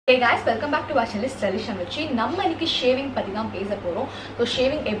Hey guys, welcome back to our channel Solution. நம்ம இன்னைக்கு shaving பத்தி தான் பேச போறோம். சோ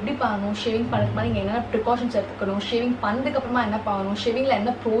ஷேவிங் எப்படி பண்ணனும், ஷேவிங் பண்றதுக்கு முன்னாடி நீங்க என்ன precautions எடுத்துக்கணும், ஷேவிங் பண்ணதுக்கு அப்புறமா என்ன பண்ணனும், ஷேவிங்ல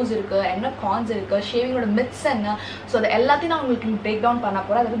என்ன ப்ரோஸ் இருக்கு, என்ன கான்ஸ் இருக்கு, ஷேவிங்கோட மித்ஸ் என்ன, சோ அத எல்லாத்தையும் நான் உங்களுக்கு பிரேக் டவுன் பண்ண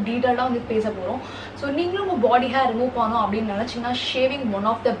போறேன். அத டீடைலா வந்து பேச போறோம். சோ நீங்களும் உங்க பாடி ஹேர் ரிமூவ் பண்ணனும் அப்படி நினைச்சீங்கன்னா shaving one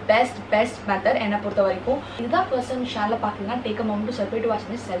of the best method என்ன பொறுத்த வரைக்கும். இதுதான் ஃபர்ஸ்ட் டைம் சேனலை பாத்தீங்கன்னா take a moment to subscribe to our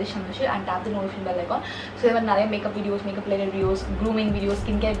channel Solution and tap the notification bell icon. So இவர் நிறைய makeup videos, makeup related videos, grooming videos,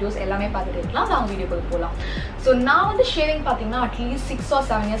 skin care videos எல்லாமே பார்த்துட்டு இருக்கலாம். நான் வீடியோக்குள்ள போகலாம். ஸோ நான் வந்து ஷேவிங் பார்த்தீங்கன்னா அட்லீஸ்ட் 6 or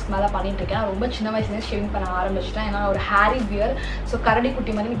 7 இயர்ஸ்க்கு மேலே பண்ணிட்டு இருக்கேன். ரொம்ப சின்ன வயசுலேயே ஷேவிங் பண்ண ஆரம்பிச்சிட்டேன். ஏன்னா ஒரு ஹேரி பியர், ஸோ கரடி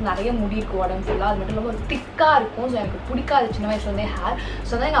குட்டி மாதிரி எனக்கு நிறைய முடி இருக்கும் உடம்பு ஃபுல்லாக. அது மட்டும் இல்லாமல் ஒரு திக்காக இருக்கும். ஸோ எனக்கு பிடிக்காது சின்ன வயசுலேருந்தே ஹேர்.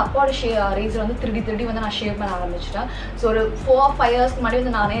 ஸோ தான் எங்கள் அப்பாவோட ரேசர் வந்து திருடி வந்து நான் ஷேவ் பண்ண ஆரம்பிச்சிட்டேன். ஸோ ஒரு 4 or 5 இயர்ஸ்க்கு முன்னாடி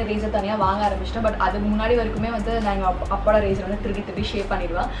வந்து நானே ரேசர் தனியாக வாங்க ஆரம்பிச்சிட்டேன். பட் அதுக்கு முன்னாடி வரைக்குமே வந்து நான் எங்கள் அப்பாவோட ரேசர் வந்து திருடி ஷேவ்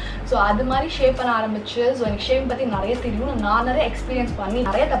பண்ணிடுவேன். ஸோ அது மாதிரி ஷேவ் பண்ண ஆரம்பிச்சு. ஸோ எனக்கு ஷேவிங் பற்றி நிறைய தெரியும். நான் நிறைய எக்ஸ்பீரியன்ஸ் பண்ணி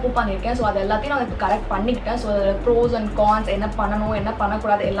நிறைய தப்பு பண்ணியிருக்கேன். ஸோ அது எல்லாத்தையும் நான் இப்போ கரெக்ட் பண்ணிக்கிட்டேன். ஸோ அதில் ப்ரோஸ் அண்ட் கான்ஸ் என்ன பண்ணணும், என்ன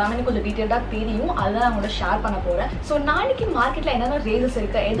பண்ணக்கூடாது எல்லாமே கொஞ்சம் டீட்டெயிலாக தெரியும். அதுதான் நான் உங்களோட ஷேர் பண்ண போகிறேன். ஸோ நாளைக்கு மார்க்கெட்டில் என்னென்ன ரேசர்ஸ்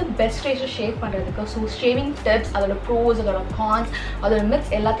இருக்குது, எது பெஸ்ட் ரேசர் ஷேவ் பண்ணுறதுக்கு, ஸோ ஷேவிங் டிப்ஸ், அதோட ப்ரோஸ், அதோட கான்ஸ், அதோட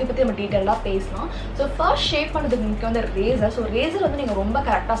மித்ஸ் எல்லாத்தையும் பற்றி நம்ம டீட்டெயிலாக பேசலாம். ஸோ ஃபர்ஸ்ட் ஷேவ் பண்ணுறதுக்கு முக்கியம் வந்து ரேசர். ஸோ ரேசர் வந்து நீங்கள் ரொம்ப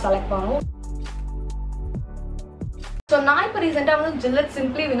கரெக்டாக செலக்ட் பண்ணணும். ஸோ நான் இப்போ ரீசெண்டாக வந்து Gillette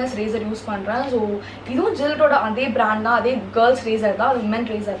simply Venus racer use பண்ணுறேன். ஸோ இதுவும் Gilletteோட அதே பிராண்ட் தான், அதே கேர்ள்ஸ் ரேசர் தான், அது விமன்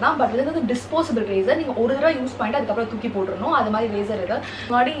ரேசர் தான். பட் இது வந்து டிஸ்போசபிள் ரேசர். நீங்கள் ஒரு தடவை யூஸ் பண்ணிட்டு அதுக்கப்புறம் தூக்கி போட்டுடணும். அது மாதிரி ரேசர் இருக்குது.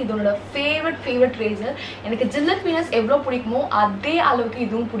 முன்னாடி இதோட ஃபேவரட் ரேசர். எனக்கு Gillette வினஸ் எவ்வளோ பிடிக்குமோ அதே அளவுக்கு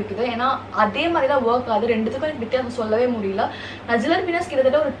இதுவும் பிடிக்குது. ஏன்னா அதே மாதிரி தான் ஒர்க் ஆகுது. ரெண்டுத்துக்கும் எனக்கு வித்தியாசம் சொல்லவே முடியல. நான் Gillette வினஸ்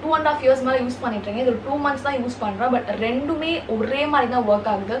கிட்டத்தட்ட ஒரு 2.5 years மேலே யூஸ் பண்ணிட்டுருக்கேன். இது ஒரு 2 months தான் யூஸ் பண்ணுறேன். பட் ரெண்டுமே ஒரே மாதிரி தான் ஒர்க்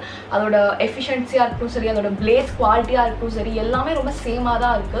ஆகுது. அதோட எஃபிஷியன்சியாக இருக்கட்டும் சரி, அதோட பிளேட்ஸ் குவாலிட்டியாக இருக்கட்டும் சரி, எல்லாமே ரொம்ப சேமாக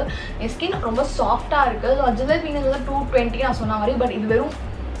தான் இருக்குது. என் ஸ்கின் ரொம்ப சாஃப்டாக இருக்குது. ஸோ Gillette வினஸ் வந்து 220 நான் சொன்ன மாதிரி. பட் இது வெறும்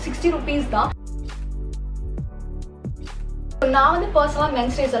 60 rupees தான். நான் வந்து பர்சனலாக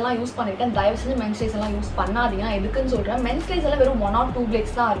மென்ஸ் ரேசர்லாம் யூஸ் பண்ணிட்டேன். தயவு செஞ்சு மென்ஸ் ரேசர்லாம் யூஸ் பண்ணாதீங்க. எதுக்குன்னு சொல்கிறேன், மென்ஸ் ரேசர்லாம் வெறும் 1 or 2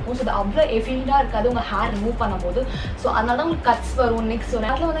 blades தான் இருக்கும். ஸோ அது அவ்வளோ எஃபிஷியண்டாக இருக்காது உங்கள் ஹேர் ரிமூவ் பண்ணும்போது. ஸோ அதனால தான் உங்களுக்கு கட்ஸ் வரும், நெக்ஸ்ட்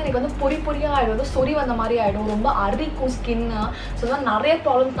வரும். அதில் வந்து எனக்கு வந்து பொறியாக ஆகிடும், சொறி வந்த மாதிரி ஆகிடும், ரொம்ப அரிக்கும் ஸ்கின்னு. ஸோ தான் நிறைய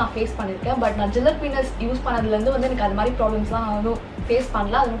ப்ராப்ளம்ஸ் நான் ஃபேஸ் பண்ணியிருக்கேன். பட் நான் Gillette வினஸ் யூஸ் பண்ணதுலேருந்து வந்து எனக்கு அது மாதிரி ப்ராப்ளம்ஸ்லாம் நான் வந்து ஃபேஸ்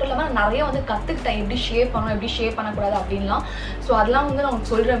பண்ணல. அது மட்டும் இல்லாமல் நான் நிறைய வந்து கற்றுக்கிட்டேன் எப்படி ஷேவ் பண்ணணும், எப்படி ஷேவ் பண்ணக்கூடாது அப்படின்லாம். ஸோ அதெல்லாம் வந்து நான்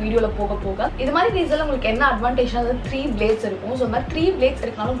உங்களுக்கு சொல்கிற வீடியோவில் போக இது மாதிரி ரேசரில் உங்களுக்கு என்ன அட்வான்டேஜ்னா அது 3 blades இருக்கும். ஸோ அது மாதிரி 3 blades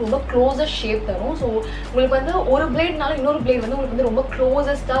இருக்கனாலும் ரொம்ப க்ளோசஸ்ட் ஷேப் தரும். ஸோ உங்களுக்கு வந்து ஒரு பிளேட்னாலும் இன்னொரு பிளேட் வந்து உங்களுக்கு வந்து ரொம்ப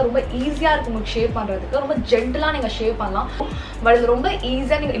க்ளோசஸ்ட்டாக ரொம்ப ஈஸியாக இருக்கும் உங்களுக்கு ஷேவ் பண்ணுறதுக்கு. ரொம்ப ஜென்டலாக நீங்கள் ஷேவ் பண்ணலாம். பட் இது ரொம்ப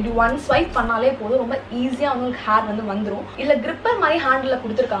ஈஸியாக நீங்கள் இப்படி 1 swipe பண்ணாலே போதும், ரொம்ப ஈஸியாக வந்து உங்களுக்கு ஹேர் வந்து வந்துடும். இல்லை கிரிப்பர் மாதிரி ஹேண்டில்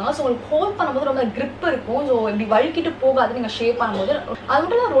கொடுத்துருக்காங்க. ஸோ உங்களுக்கு ஹோல்ட் பண்ணும்போது ரொம்ப கிரிப் இருக்கும். ஸோ இப்படி வழுக்கிட்டு போகாது நீங்கள் ஷேவ் பண்ணும்போது. அது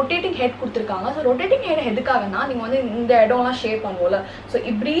மட்டும் தான் ரொட்டேட்டிங் ஹெட் கொடுத்துருக்காங்க. ஸோ ரொட்டேட்டிங் ஹெட் எதுக்காகனா நீங்கள் வந்து இந்த இடம்லாம் ஷேவ் பண்ணுவோம்ல, ஸோ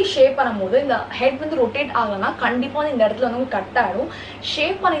இப்படி ஷேவ் பண்ணும்போது இந்த ஹெட் வந்து ரொட்டேட் ஆகலைன்னா கண்டிப்பாக வந்து இந்த இடத்துல வந்து உங்களுக்கு கட் ஆகிடும்.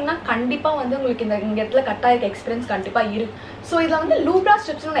 ஷேவ் பண்ணிங்கன்னா கண்டிப்பாக வந்து உங்களுக்கு இந்த இடத்துல கட் ஆகிருக்க எக்ஸ்பீரியன்ஸ் கண்டிப்பாக இருக்குது. ஸோ இதில் வந்து லூப்ரா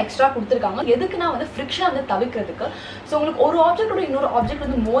ஸ்ட்ரிப்ஸ் ஒன்று எக்ஸ்ட்ரா கொடுத்துருக்காங்க. எதுக்குன்னா வந்து ஃப்ரிக்ஷன் வந்து தவிர்க்கிறதுக்கு. ஸோ உங்களுக்கு ஒரு ஆப்ஜெக்டோட இன்னொரு ஆப்ஜெக்ட்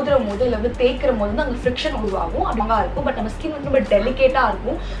வந்து மோதுற போது இல்லை வந்து தேய்க்கிற போது வந்து அங்கே ஃப்ரிக்ஷன் உருவாகும். அப்படிங்க இருக்கும். பட் நம்ம ஸ்கின் வந்து ரொம்ப டெலிகேட்டாக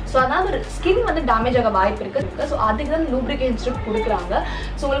இருக்கும். ஸோ அதனால் ஒரு ஸ்கின் வந்து டேமேஜ் ஆக வாய்ப்பு இருக்குது. ஸோ அதுக்கு தான் லூப்ரிகேஷன் ஸ்ட்ரிப் கொடுக்குறாங்க.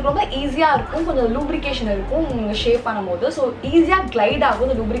 ஸோ உங்களுக்கு ரொம்ப ஈஸியாக இருக்கும், கொஞ்சம் லூப்ரிகேஷன் இருக்கும் நீங்கள் ஷேவ் பண்ணும்போது. ஸோ ஈஸியாக கிளைட் ஆகும்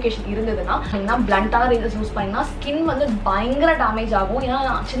இந்த லூப்ரிகேஷன் இருந்ததுன்னா. ஏன்னா பிளண்டான ரேசர்ஸ் யூஸ் பண்ணினா ஸ்கின் வந்து பயங்கர டேமேஜ் ஆகும்.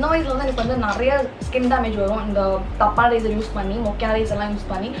 ஏன்னா சின்ன வயசுல வந்து எனக்கு வந்து நிறைய ஸ்கின் டேமேஜ் வரும் இந்த தப்பான ரேசர் யூஸ் பண்ணி, மொக்கையான ரேசர்லாம் யூஸ்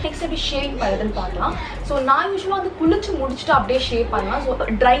பண்ணி. நெக்ஸ்ட் எப்படி ஷேவிங் பண்ணுறதுன்னு பார்க்கலாம். ஸோ நான் யூஸ்வலாக வந்து குளிச்சு முடிச்சுட்டு அப்படியே ஷேவ் பண்ணலாம். ஸோ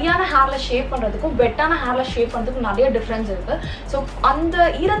ட்ரையான ஹேரில் ஷேவ் பண்ணுறதுக்கும் வெட்டான ஹேரில் ஷேவ் பண்ணுறதுக்கும் நிறைய டிஃப்ரென்ஸ் இருக்குது. ஸோ அந்த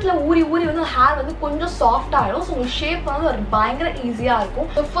ஈரத்தில் ஊறி வந்து ஹேர் வந்து கொஞ்சம் சாஃப்ட் ஆகிடும். ஸோ உங்களுக்கு ஷேவ் பண்ணது ஒரு பயங்கர ஈஸியாக இருக்கும்.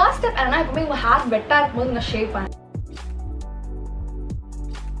 ஸோ ஃபர்ஸ்ட் ஸ்டெப் என்னன்னா எப்பவுமே உங்கள் ஹேர் வெட்டாக இருக்கும்போது நீங்கள் ஷேவ் பண்ண.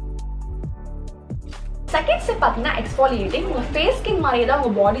 செகண்ட் ஸ்டெப் பார்த்தீங்கன்னா எக்ஸ்ஃபாலியேட்டிங். உங்கள் ஃபேஸ் ஸ்கின் மாதிரியே தான்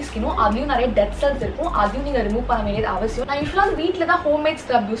உங்கள் பாடி ஸ்கினும், அதுலேயும் நிறைய டெட் செல்ஸ் இருக்கும். அதையும் நீங்கள் ரிமூவ் பண்ண வேண்டியது அவசியம். நான் யூஸ்வலாக வீட்டில் தான் ஹோம்மேட்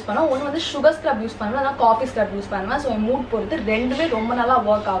ஸ்க்ரப் யூஸ் பண்ணுவேன். ஒன்று வந்து சுகர் ஸ்க்ரப் யூஸ் பண்ணுவேன், நான் காஃபி ஸ்க்ரப் யூஸ் பண்ணுவேன். ஸோ என் மூட் பொறுத்து ரெண்டுமே ரொம்ப நல்லா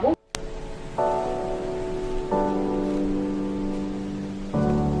ஒர்க் ஆகும்.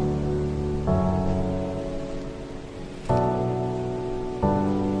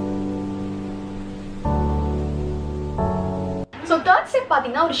 ஸோ தேர்ட் ஸ்டெப்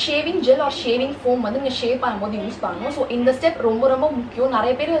பார்த்தீங்கன்னா ஒரு shaving gel R shaving foam வந்து நீங்கள் ஷேவ் பண்ணும்போது யூஸ் பண்ணணும். ஸோ இந்த ஸ்டெப் ரொம்ப முக்கியம்.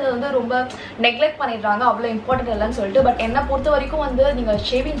 நிறைய பேர் இதை வந்து ரொம்ப நெக்லெக்ட் பண்ணிடுறாங்க, அவ்வளோ இம்பார்ட்டன்ட் இல்லைன்னு சொல்லிட்டு. பட் என்னை பொறுத்த வரைக்கும் வந்து நீங்கள்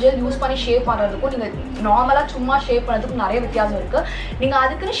ஷேவிங் ஜெல் யூஸ் பண்ணி ஷேவ் பண்ணுறதுக்கும் நீங்கள் நார்மலாக சும்மா ஷேவ் பண்ணுறதுக்கும் நிறைய வித்தியாசம் இருக்குது. நீங்கள்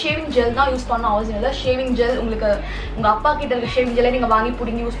அதுக்குன்னு ஷேவிங் ஜெல் தான் யூஸ் பண்ண அவசியம் இல்லை. ஷேவிங் ஜெல் உங்களுக்கு உங்கள் அப்பா கிட்ட இருக்க ஷேவிங் ஜெல்லை நீங்கள் வாங்கி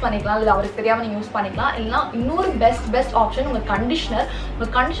பிடிங்கி யூஸ் பண்ணிக்கலாம், இல்லை அவருக்கு தெரியாமல் நீங்கள் யூஸ் பண்ணிக்கலாம். இல்லைனா இன்னொரு பெஸ்ட் ஆப்ஷன் உங்கள் கண்டிஷனர்.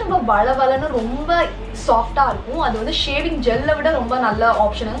 உங்கள் கண்டிஷனர் வளன்னு ரொம்ப சாஃப்டா இருக்கும். அது வந்து ஷேவிங் ஜெல்லை விட ரொம்ப நல்ல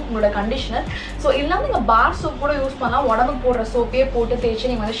ஆப்ஷன் உங்களோட கண்டிஷனர். ஸோ இல்லாமல் நீங்கள் பார் சோப் கூட யூஸ் பண்ணலாம். உடம்புக்கு போடுற சோப்பே போட்டு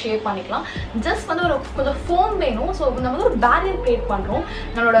தேய்ச்சி நீங்கள் வந்து ஷேவ் பண்ணிக்கலாம். ஜஸ்ட் வந்து ஒரு கொஞ்சம் ஃபோம் வேணும். ஸோ நம்ம வந்து ஒரு பேரியர் கிரியேட் பண்ணுறோம்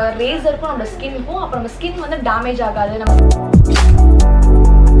நம்மளோட ரேசருக்கும் நம்மளோட ஸ்கின்னுக்கும். அப்புறம் நம்ம ஸ்கின் வந்து டேமேஜ் ஆகாது. நம்ம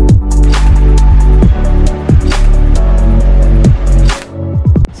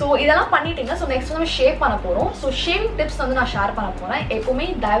இதெல்லாம் பண்ணிட்டீங்க. ஸோ நெக்ஸ்ட் வந்து ஷேவ் பண்ண போகிறோம். ஸோ ஷேவிங் டிப்ஸ் வந்து நான் ஷேர் பண்ண போகிறேன். எப்போவுமே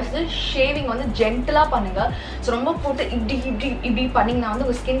தயவுசெய்து ஷேவிங் வந்து ஜென்டலாக பண்ணுங்கள். ஸோ ரொம்ப போட்டு இப்படி பண்ணிங்கன்னா வந்து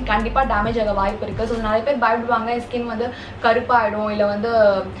உங்கள் ஸ்கின் கண்டிப்பாக டேமேஜ் ஆக வாய்ப்பு இருக்குது. ஸோ நிறைய பேர் பயப்படுவாங்க ஸ்கின் வந்து கருப்பாயிடும் இல்லை வந்து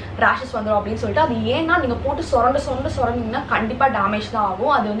ரேஷஸ் வந்துடும் அப்படின்னு சொல்லிட்டு. அது ஏன்னா நீங்கள் போட்டு சொரண்டிங்கன்னா கண்டிப்பாக டேமேஜ் தான்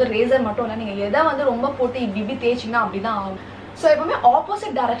ஆகும். அது வந்து ரேசர் மட்டும் இல்லை, நீங்கள் எதை வந்து ரொம்ப போட்டு இப்படி தேய்ச்சிங்கன்னா அப்படி தான் ஆகும். ஸோ எப்பவுமே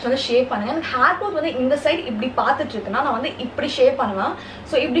ஆப்போசிட் டைரக்ஷன் வந்து ஷேவ் பண்ணுங்க. எனக்கு ஹேர் க்ரோத் வந்து இந்த சைடு இப்படி பார்த்துட்டு இருக்குன்னா நான் வந்து இப்படி ஷேவ் பண்ணுவேன்.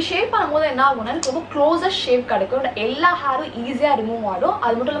 ஸோ இப்படி ஷேவ் பண்ணும்போது என்ன ஆகும்னா எனக்கு ரொம்ப க்ளோஸஸ்ட் ஷேவ் கிடைக்கும். எல்லா ஹேரும் ஈஸியாக ரிமூவ் ஆகும்.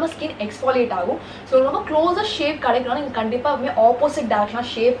 அது மட்டும் இல்லாமல் ஸ்கின் எக்ஸ்பாலியேட் ஆகும். ஸோ ரொம்ப க்ளோஸஸ்ட் ஷேவ் கிடைக்கணும்னா நீங்கள் கண்டிப்பாக ஆப்போசிட்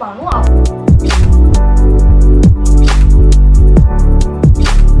டைரக்ஷனாக ஷேவ் பண்ணணும்.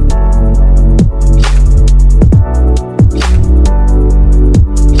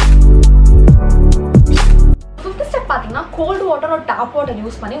 கோல்டு வாட்டர் ஒரு டாப் வாட்டர்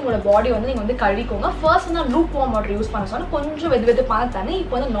யூஸ் பண்ணி உங்களோட பாடி வந்து நீங்கள் வந்து கழுவிக்கோங்க. ஃபர்ஸ்ட் வந்து லூக் வார்ம் வாட்டர் யூஸ் பண்ண சொன்னால் கொஞ்சம் வெதுப்பான தண்ணி.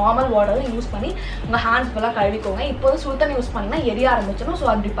 இப்போ வந்து நார்மல் வாட்டர் யூஸ் பண்ணி உங்கள் ஹேண்ட்ஸ் ஃபுல்லாக கழுவிக்கோங்க. இப்போ வந்து சுடு தண்ணி யூஸ் பண்ணிங்கன்னா எரிய ஆரம்பிச்சிடும்.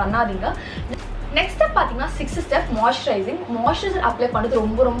 ஸோ அப்படி பண்ணாதீங்க. நெக்ஸ்ட் ஸ்டெப் பார்த்தீங்கன்னா 6th step moisturising. Moisturiser apply பண்ணுறது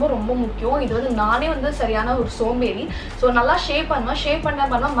ரொம்ப முக்கியம். இது வந்து நானே வந்து சரியான ஒரு சோம்பேறி. ஸோ நல்லா ஷேவ் பண்ணுவேன். ஷேவ்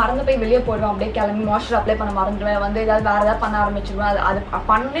பண்ண மறந்து போய் வெளியே போயிடுவேன். அப்படியே கிளம்பி மாய்ஸ்சர் அப்ளை பண்ண மறந்துடுவேன். வந்து ஏதாவது வேறு ஏதாவது பண்ண ஆரம்பிச்சிடுவேன். அது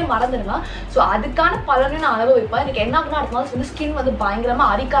பண்ணவே மறந்துடுவேன். ஸோ அதுக்கான பலனை நான் அனுபவிப்பேன். எனக்கு என்ன ஆகுனா அடுத்த நாள் வந்து ஸ்கின் வந்து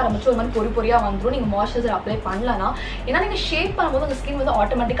பயங்கரமாக அரிக்க ஆரம்பிச்சு ஒரு மாதிரி பொறியாக வந்துடும் நீங்கள் மாய்ஸ்சரைசர் அப்ளை பண்ணலன்னா. ஏன்னா நீங்கள் ஷேவ் பண்ணும்போது உங்கள் ஸ்கின் வந்து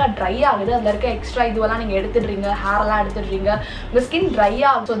ஆட்டோமேட்டிக்காக ட்ரை ஆகுது. அதில் இருக்க எக்ஸ்ட்ரா இதுவெல்லாம் நீங்கள் எடுத்துடுறீங்க, ஹேரெல்லாம் எடுத்துடுறீங்க, உங்கள் ஸ்கின் ட்ரை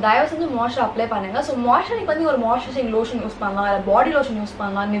ஆகும். ஸோ தயவு செஞ்சு மாய்ஸ்சர் அப்ளை பண்ணுங்க. ஸோ மாய்ஸ்சர் வந்து ஒரு மாய்ஸ்சரைசிங் லோஷன் யூஸ் பண்ணலாம், இல்லை பாடி லோஷன் யூஸ்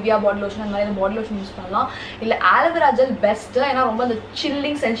பண்ணலாம். நிவ்யா பாடி லோஷன் அந்த மாதிரி பாடி லோஷன் யூஸ் பண்ணலாம். இல்லை ஆலோவேரா ஜெல் பெஸ்ட். ஏன்னா ரொம்ப அந்த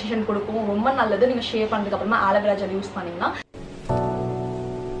சில்லிங் சென்சேஷன் கொடுக்கும். ரொம்ப நல்லது. நீங்கள் ஷேவ் பண்ணதுக்கு அப்புறமா ஆலோவேரா ஜெல் யூஸ் பண்ணீங்கன்னா.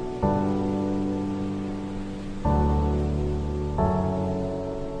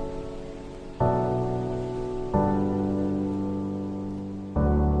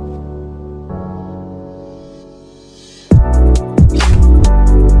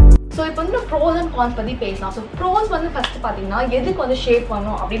 ஸோ இப்போ வந்து ப்ரோஸ் அண்ட் கான்ஸ் பற்றி பேசலாம். ஸோ ப்ரோஸ் வந்து ஃபஸ்ட்டு பார்த்தீங்கன்னா எதுக்கு வந்து ஷேவ்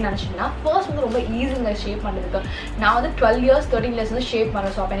பண்ணணும் அப்படின்னு நினச்சிங்கன்னா ஃபர்ஸ்ட் வந்து ரொம்ப ஈஸிங்க ஷேவ் பண்ணுறதுக்கு. நான் வந்து 12 years 13 years வந்து ஷேவ்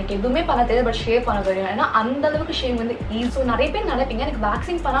பண்ணுறேன். ஸோ அப்போ எனக்கு எதுவுமே பண்ண தெரியாது, பட் ஷேவ் பண்ண தெரியும். ஏன்னா அந்த அளவுக்கு ஷேவ் வந்து ஈஸி. ஸோ நிறைய பேர் நினைப்பீங்க எனக்கு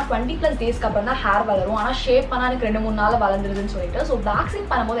வேக்சிங் பண்ணால் 20+ daysக்கு அப்புறம் தான் ஹேர் வளரும், ஆனால் ஷேவ் பண்ணால் எனக்கு 2-3 நாள் வளர்ந்துருதுன்னு சொல்லிட்டு. ஸோ வேக்சிங்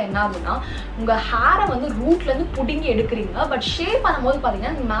பண்ணும்போது என்ன ஆகுதுன்னா உங்கள் ஹேரை வந்து ரூட்லேருந்து பிடுங்கி எடுக்கிறீங்க. பட் ஷேவ் பண்ணும்போது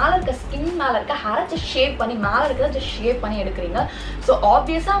பார்த்தீங்கன்னா மேலே இருக்க ஸ்கின் மேலே இருக்க ஹேரை ஜஸ்ட் ஷேவ் பண்ணி மேலே இருக்கிறத ஜஸ்ட் ஷேவ் பண்ணி எடுக்கிறீங்க. ஸோ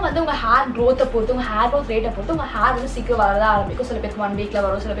ஆப்வியஸாக வந்து உங்கள் ஹேர் க்ரோத்தை பொறுத்து உங்கள் ஹேர் க்ரோத் ரேட்டை பொறுத்து உங்கள் ஹேர் வந்து சீக்கிரம் வளர ஆரம்பிக்கும். சில பேருக்கு 1 weekல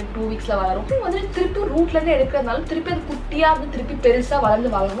வரும், சில பேருக்கு 2 weeksல வளரும். வந்து திருப்பி ரூட்லேருந்து எடுக்கிறதுனால திருப்பி அது குட்டியாக வந்து திருப்பி பெருசாக வளர்ந்து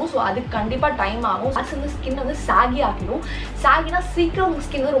வளரும். ஸோ அதுக்கு கண்டிப்பாக டைம் ஆகும். அது வந்து ஸ்கின் வந்து சாகி ஆக்கிடும். சாகினா சீக்கிரம் உங்கள்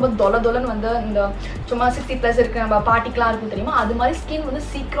ஸ்கின் வந்து ரொம்ப தொலன்னு வந்து இந்த சும்மா 60+ இருக்க நம்ம பாட்டிக்கெலாம் இருக்கும் தெரியுமா, அது மாதிரி ஸ்கின் வந்து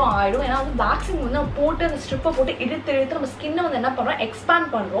சீக்கிரம் ஆகிடும். ஏன்னா வந்து வேக்சின் வந்து நம்ம போட்டு அந்த ஸ்ட்ரிப்பை போட்டு இழுத்து நம்ம ஸ்கின்னை வந்து என்ன பண்ணுறோம், எக்ஸ்பேண்ட்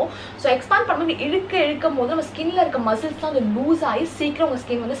பண்ணுறோம். ஸோ எக்ஸ்பேண்ட் பண்ணும்போது இழுக்கும் போது நம்ம ஸ்கின்ல இருக்க மசில்ஸ்லாம் வந்து லூஸ் ஆகி சீக்கிரம் உங்கள்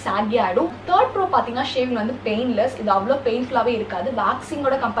ஸ்கின் வந்து சாகி ஆகிடும். தேர்ட் ப்ரோ பார்த்தீங்கன்னா ஷேவிங் வந்து பெயின்லெஸ். இது அவ்வளோ பெயின்ஃபுல்லாகவே இருக்காது.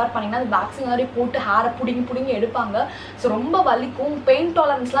 வேக்சிங்கோட கம்பேர் பண்ணிங்கன்னா அது வேக்சிங் மாதிரி போட்டு ஹேரை பிடுங்கி எடுப்பாங்க. ஸோ ரொம்ப வலிக்கும். பெயின்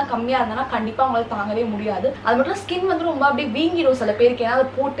டாலரன்ஸ்லாம் கம்மியாக இருந்ததுன்னா கண்டிப்பாக அவங்களால தாங்கவே முடியாது. அது மட்டும் ஸ்கின் வந்து ரொம்ப அப்படியே வீங்கிடும் சில பேருக்கு. ஏன்னா அதை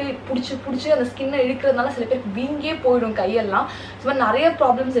போட்டு பிடிச்சி அந்த ஸ்கின்னை இழுக்கிறதுனால சில பேருக்கு வீங்கே போயிடும் கையெல்லாம். ஸோ நிறைய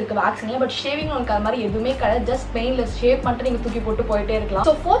ப்ராப்ளம்ஸ் இருக்குது வேக்சினில். பட் ஷேவிங் உங்களுக்கு அது மாதிரி எதுவுமே கிடையாது. Just painless. ஷேவ் பண்ணிட்டு நீங்கள் தூக்கி போட்டு போயிட்டே இருக்கலாம்.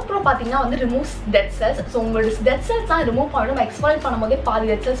 ஸோ ஃபோர்த் ப்ரோ பார்த்தீங்கன்னா வந்து ரிமூவ்ஸ் டெட் செல்ஸ். ஸோ உங்களோட டெட் செல்ஸ்லாம் ரிமூவ் பண்ணணும். நம்ம எக்ஸ்பாயில் பண்ணும்போதே பாதி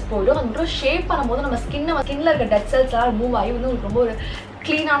டெட் செல்ஸ் போயிடும். அதுக்கப்புறம் ஷேவ் பண்ணும்போது நம்ம ஸ்கின்ல இருக்க டெட் செல்ஸ் எல்லாம் ரிமூவ் ஆகி வந்து ரொம்ப ஒரு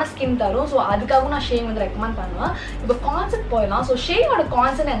க்ளீனான ஸ்கின் தரும். ஸோ அதுக்காகவும் நான் ஷேவ் வந்து ரெக்கமெண்ட் பண்ணுவேன். இப்போ கான்செப்ட் போயிடலாம். ஸோ ஷேவோட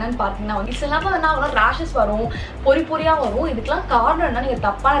கான்செப்ட் என்னன்னு பார்த்தீங்கன்னா வந்து சில நேரம் என்ன ஆகும், ரேஷஸ் வரும், பொறியாக வரும். இதுக்கெல்லாம் காரணம் என்ன, நீங்கள்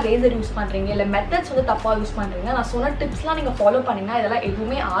தப்பான ரேசர் யூஸ் பண்ணுறீங்க, இல்லை மெத்தட்ஸ் வந்து தப்பாக யூஸ் பண்ணுறீங்க. நான் சொன்ன டிப்ஸ்லாம் நீங்கள் ஃபாலோ பண்ணிங்கன்னா இதெல்லாம்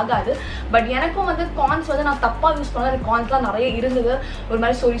எதுவுமே ஆகாது. பட் எனக்கும் வந்து கான்ஸ் வந்து நான் தப்பாக யூஸ் பண்ண கான்ஸ்லாம் நிறைய இருந்தது. ஒரு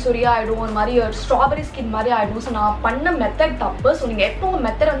மாதிரி சொரியாக ஆகிடும், ஒரு மாதிரி ஸ்ட்ராபெரி ஸ்கின் மாதிரி ஆகிடும். ஸோ நான் பண்ண மெத்தட் தப்பு. ஸோ நீங்கள் எப்போ உங்கள்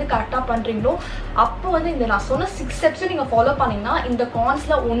மெத்தட் வந்து கரெக்டாக பண்ணுறீங்களோ அப்போ வந்து இந்த நான் சொன்ன 6 steps நீங்கள் ஃபாலோ பண்ணிங்கன்னா இந்த கான்ஸ்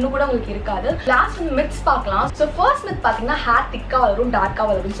சான்ஸ்ல ஒண்ணு கூட உங்களுக்கு இருக்காது. லாஸ்ட் வந்து மித்ஸ் பார்க்கலாம். ஸோ ஃபர்ஸ்ட் மித் பார்த்தீங்கன்னா ஹேர் திக்கா வளரும் டார்க்கா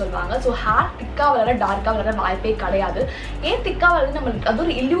வளரும்னு சொல்லுவாங்க. ஸோ ஹேர் திக்கா வளர டார்க்கா வளர வாய்ப்பே கிடையாது. ஏன் திக்கா வளருது, நம்மளுக்கு அது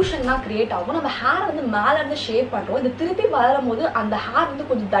ஒரு இல்யூஷன் தான் கிரியேட் ஆகும். நம்ம ஹேர் வந்து மேல இருந்து ஷேப் பண்றோம், இது திருப்பி வளரும் போது அந்த ஹேர் வந்து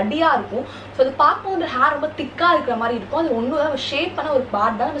கொஞ்சம் தடியா இருக்கும். ஸோ அது பார்க்கும்போது ஹேர் ரொம்ப திக்கா இருக்கிற மாதிரி இருக்கும். அது ஒன்று தான் ஷேப் பண்ண ஒரு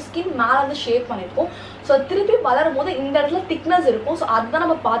பார்ட் தான், நம்ம ஸ்கின் மேல இருந்து ஷேப் பண்ணிருக்கோம். ஸோ திருப்பி வளரும் போது இந்த இடத்துல திக்னஸ் இருக்கும். ஸோ அதுதான்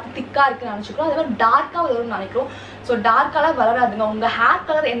நம்ம பார்த்து திக்கா இருக்குன்னு நினைச்சுக்கிறோம். அதே மாதிரி டார்க்கா வளரும்னு நினைக்கிறோம். ஸோ டார்க்காலாம் வளராதுங்க, உங்க ஹேர்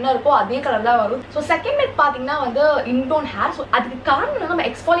கலர் என்ன இருக்கோ அதே கலர் தான் வரும். ஸோ செகண்ட் மித் பார்த்தீங்கன்னா வந்து இன்டோன் ஹேர். ஸோ அதுக்கு காரணம் நம்ம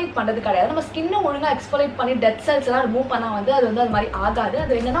எக்ஸ்ஃபோலியேட் பண்றது கிடையாது. நம்ம ஸ்கின்னை ஒழுங்காக எக்ஸ்ஃபோலியேட் பண்ணி டெட் செல்ஸ் எல்லாம் ரிமூவ் பண்ணா வந்து அது வந்து அது மாதிரி ஆகாது.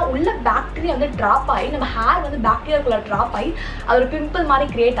 அது என்னன்னா உள்ள பாக்டீரியா வந்து டிராப் ஆகி நம்ம ஹேர் வந்து பாக்டீரியாக்குள்ள டிராப் ஆகி அது ஒரு பிம்பிள் மாதிரி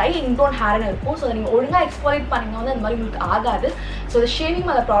கிரியேட் ஆகி இன்டோன் ஹேர்னு இருக்கும். ஸோ நீங்கள் ஒழுங்காக எக்ஸ்ஃபோலியேட் பண்ணீங்கன்னா வந்து அது மாதிரி உங்களுக்கு ஆகாது. ஸோ அது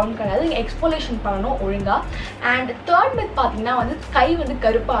ஷேவிங் அந்த ப்ராப்ளம் கிடையாது, நீங்கள் எக்ஸ்ஃபோலியேஷன் பண்ணணும் ஒழுங்கா. அண்ட் தேர்ட் மித் பார்த்தீங்கன்னா வந்து கை வந்து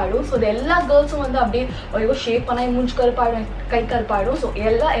கருப்பாயிடும். ஸோ அது எல்லா கேர்ள்ஸும் வந்து அப்படியே ஐயோ ஷேப் பண்ணா மூஞ்சி கருப்பாயிடும், கை கருப்பாயிடும். ஸோ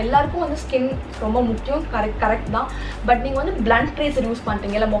எல்லாருக்கும் வந்து ஸ்கின் ரொம்ப முக்கியம், கரெக்ட் தான். பட் நீங்கள் வந்து பிளண்ட் ரேசர் யூஸ்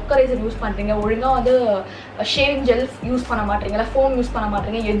பண்ணுறீங்க, இல்லை மொக்க ரேசர் யூஸ் பண்ணுறீங்க, ஒழுங்காக வந்து ஷேவிங் ஜெல் யூஸ் பண்ண மாட்டீங்க, இல்லை ஃபோம் யூஸ் பண்ண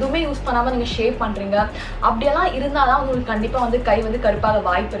மாட்டீங்க, எதுவுமே யூஸ் பண்ணாமல் நீங்கள் ஷேவ் பண்ணுறீங்க, அப்படியெல்லாம் இருந்தால் தான் உங்களுக்கு கண்டிப்பாக வந்து கை வந்து கருப்பாக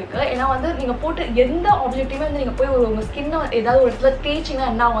வாய்ப்பு இருக்குது. ஏன்னா வந்து நீங்கள் போட்டு எந்த ஆப்ஜெக்டையுமே வந்து நீங்கள் போய் உங்கள் ஸ்கின்னை ஏதாவது ஒரு இடத்துல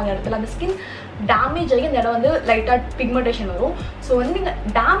தேய்ச்சிங்கன்னா என்ன ஆகும், அந்த இடத்துல அந்த ஸ்கின் டேமேஜ் ஆகி அந்த இடம் வந்து லைட்டாக பிக்மெண்டேஷன் வரும். ஸோ வந்து நீங்கள்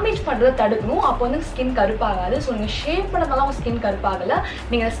டேமேஜ் பண்ணுறதை தடுக்கணும், அப்போ வந்து ஸ்கின் கருப்பாகாது. ஸோ நீங்கள் ஷேவ் பண்ணதால உங்கள் ஸ்கின் கருப்பாகலை,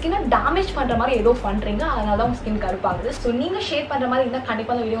 நீங்கள் ஸ்கின்னை டேமேஜ் பண்ணுற மாதிரி ஏதோ பண்ணுறீங்க, அதனால தான் உங்கள் ஸ்கின் கருப்பாகுது. ஸோ நீங்கள் ஷேவ் பண்ணுற மாதிரி இருந்தால்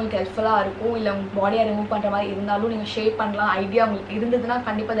கண்டிப்பாக அந்த வீடியோ உங்களுக்கு ஹெல்ப்ஃபுல்லாக இருக்கும். இல்லை உங்கள் பாடியை ரிமூவ் பண்ணுற மாதிரி இருந்தாலும் நீங்கள் ஷேவ் பண்ணலாம் ஐடியா உங்களுக்கு இருந்ததுன்னா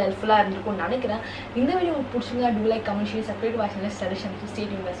கண்டிப்பாக அது ஹெல்ப்ஃபுல்லாக இருந்திருக்கும்னு நினைக்கிறேன். இந்த வீடியோ உங்களுக்கு பிடிச்சிருந்தா two like, comment, share, subscribe, watch, suggestion, stay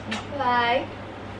tuned. By.